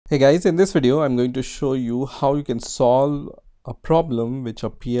Hey guys, in this video I'm going to show you how you can solve a problem which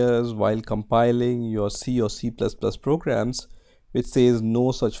appears while compiling your C or C++ programs, which says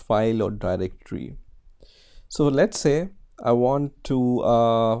no such file or directory. So let's say I want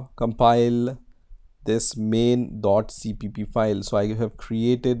to compile this main.cpp file. So I have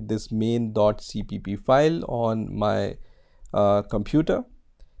created this main.cpp file on my computer,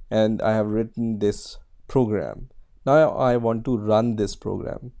 and I have written this program. Now I want to run this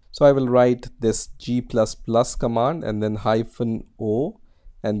program. So I will write this g++ command and then -o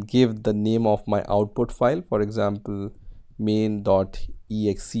and give the name of my output file, for example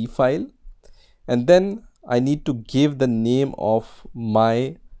main.exe file, and then I need to give the name of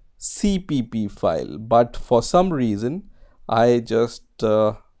my cpp file, but for some reason I just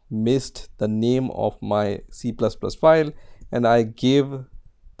missed the name of my C++ file and I give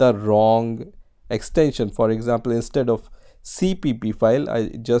the wrong extension. For example, instead of cpp file I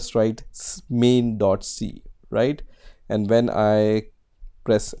just write main.c, right? And when I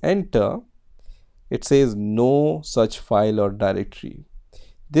press enter, it says no such file or directory.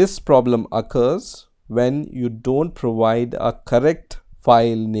 This problem occurs when you don't provide a correct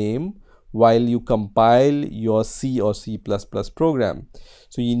file name while you compile your C or C++ program.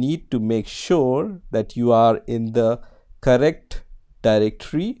 So you need to make sure that you are in the correct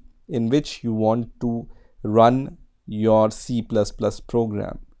directory in which you want to run your C++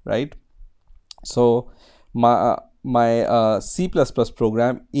 program, right? So my C++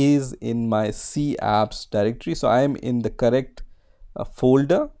 program is in my C apps directory, so I am in the correct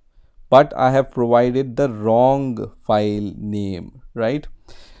folder, but I have provided the wrong file name, right?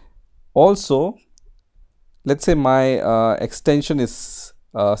 Also, let's say my extension is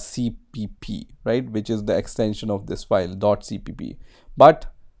cpp, right, which is the extension of this file .cpp, but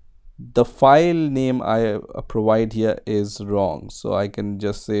the file name I provide here is wrong. So I can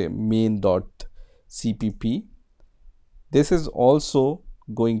just say main.cpp. This is also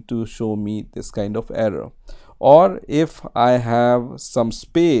going to show me this kind of error. Or if I have some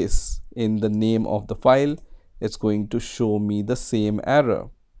space in the name of the file, it's going to show me the same error,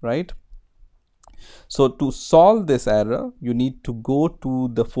 right? So to solve this error, you need to go to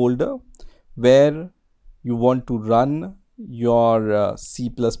the folder where you want to run your C++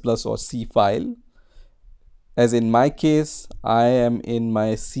 or C file. As in my case, I am in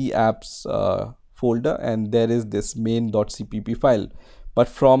my C apps folder, and there is this main.cpp file. But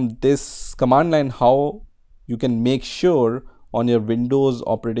from this command line, how you can make sure on your Windows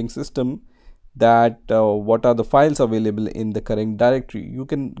operating system that what are the files available in the current directory, you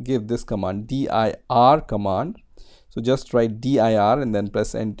can give this command, dir command. So just write dir and then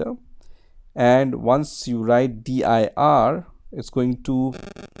press enter, and once you write dir, it's going to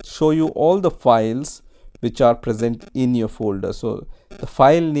show you all the files which are present in your folder. So the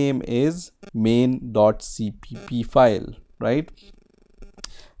file name is main.cpp file, right?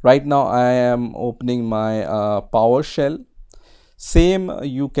 Right now I am opening my PowerShell. Same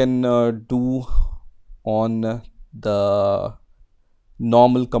you can do on the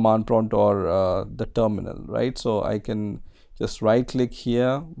normal command prompt or the terminal, right? So I can just right click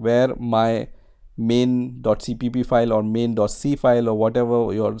here where my main.cpp file or main.c file or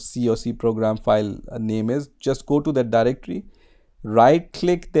whatever your C or C program file name is, just go to that directory, right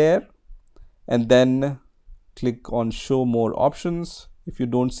click there, and then click on show more options if you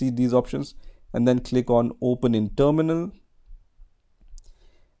don't see these options, and then click on open in terminal,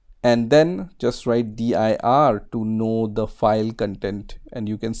 and then just write dir to know the file content, and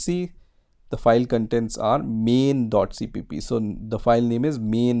you can see the file contents are main.cpp. so the file name is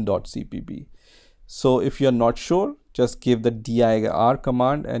main.cpp. So if you're not sure, just give the dir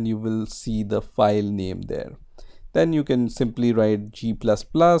command and you will see the file name there. Then you can simply write g++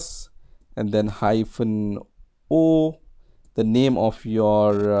 and then -o, the name of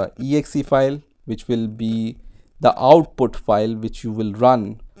your exe file, which will be the output file which you will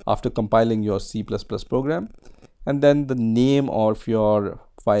run after compiling your C++ program, and then the name of your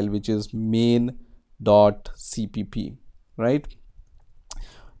file, which is main.cpp, right?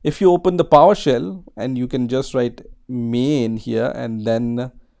 If you open the PowerShell, and you can just write main here and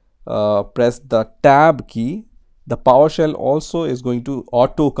then press the tab key, the PowerShell also is going to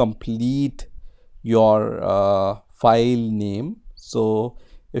auto complete your file name. So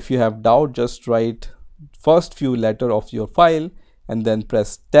if you have doubt, just write first few letter of your file and then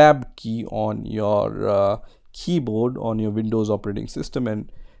press tab key on your keyboard on your Windows operating system,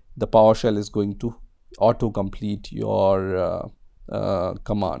 and the PowerShell is going to auto complete your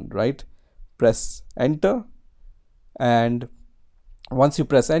command, right? Press enter, and once you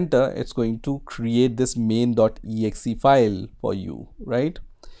press enter, it's going to create this main.exe file for you, right?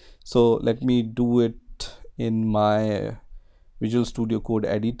 So let me do it in my Visual Studio Code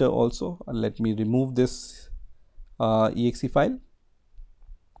editor also. Let me remove this exe file.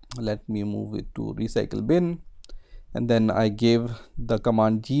 Let me move it to recycle bin, and then I gave the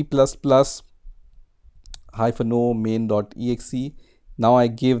command g++ -o main.exe. Now I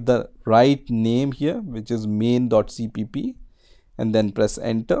give the right name here, which is main.cpp, and then press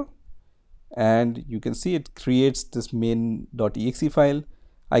enter, and you can see it creates this main.exe file.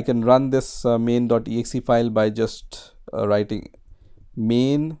 I can run this main.exe file by just writing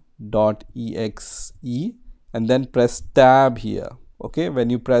main.exe and then press tab here. Okay, when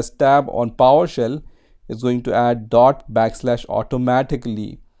you press tab on PowerShell, it's going to add //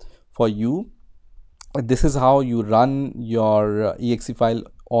 automatically for you. This is how you run your exe file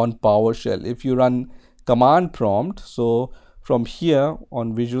on PowerShell. If you run command prompt, so from here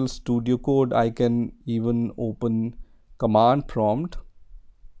on Visual Studio Code, I can even open command prompt,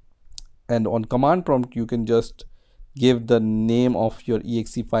 and on command prompt you can just give the name of your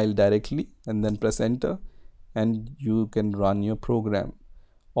exe file directly and then press enter, and you can run your program.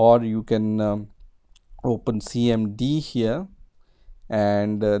 Or you can open cmd here,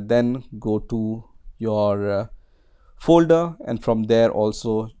 and then go to your folder, and from there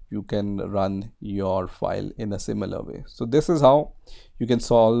also you can run your file in a similar way. So this is how you can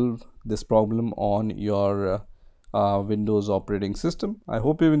solve this problem on your Windows operating system. I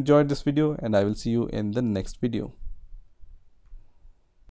hope you enjoyed this video, and I will see you in the next video.